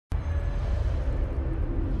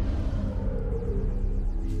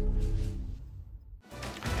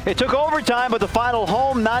It took overtime, but the final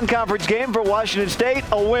home non-conference game for Washington State,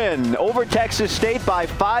 a win over Texas State by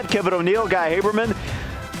 5. Kevin O'Neal, Guy Haberman.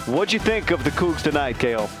 What'd you think of the Cougs tonight,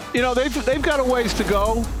 Kale? You know, they've got a ways to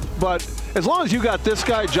go, but as long as you got this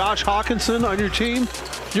guy, Josh Hawkinson, on your team,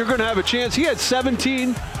 you're going to have a chance. He had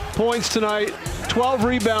 17 points tonight, 12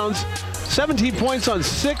 rebounds, 17 points on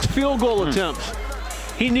 6 field goal attempts.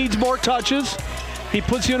 He needs more touches. He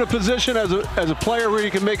puts you in a position as a player where you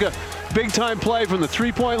can make a big-time play from the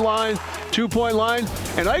 3-point line, 2-point line.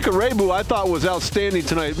 And Ike Rebu, I thought, was outstanding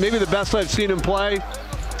tonight. Maybe the best I've seen him play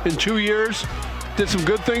in 2 years. Did some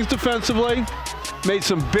good things defensively. Made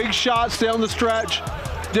some big shots down the stretch.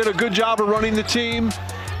 Did a good job of running the team.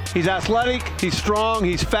 He's athletic. He's strong.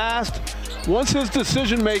 He's fast. Once his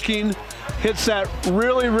decision-making hits that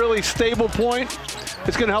really, really stable point,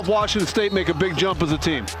 it's going to help Washington State make a big jump as a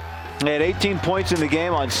team. He had 18 points in the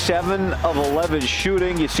game on 7 of 11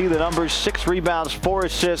 shooting. You see the numbers, 6 rebounds, 4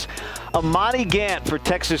 assists. Amani Gant for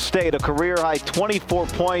Texas State, a career-high 24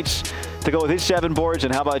 points to go with his 7 boards.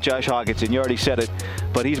 And how about Josh Hawkinson? You already said it,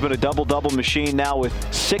 but he's been a double-double machine now with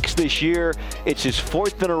 6 this year. It's his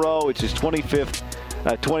 4th in a row. It's his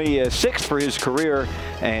 26th for his career,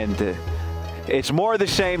 and it's more of the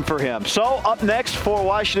same for him. So up next for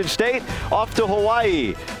Washington State, off to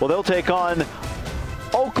Hawaii. Well, they'll take on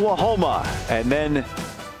Oklahoma, and then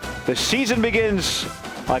the season begins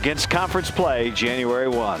against conference play January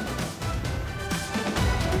 1.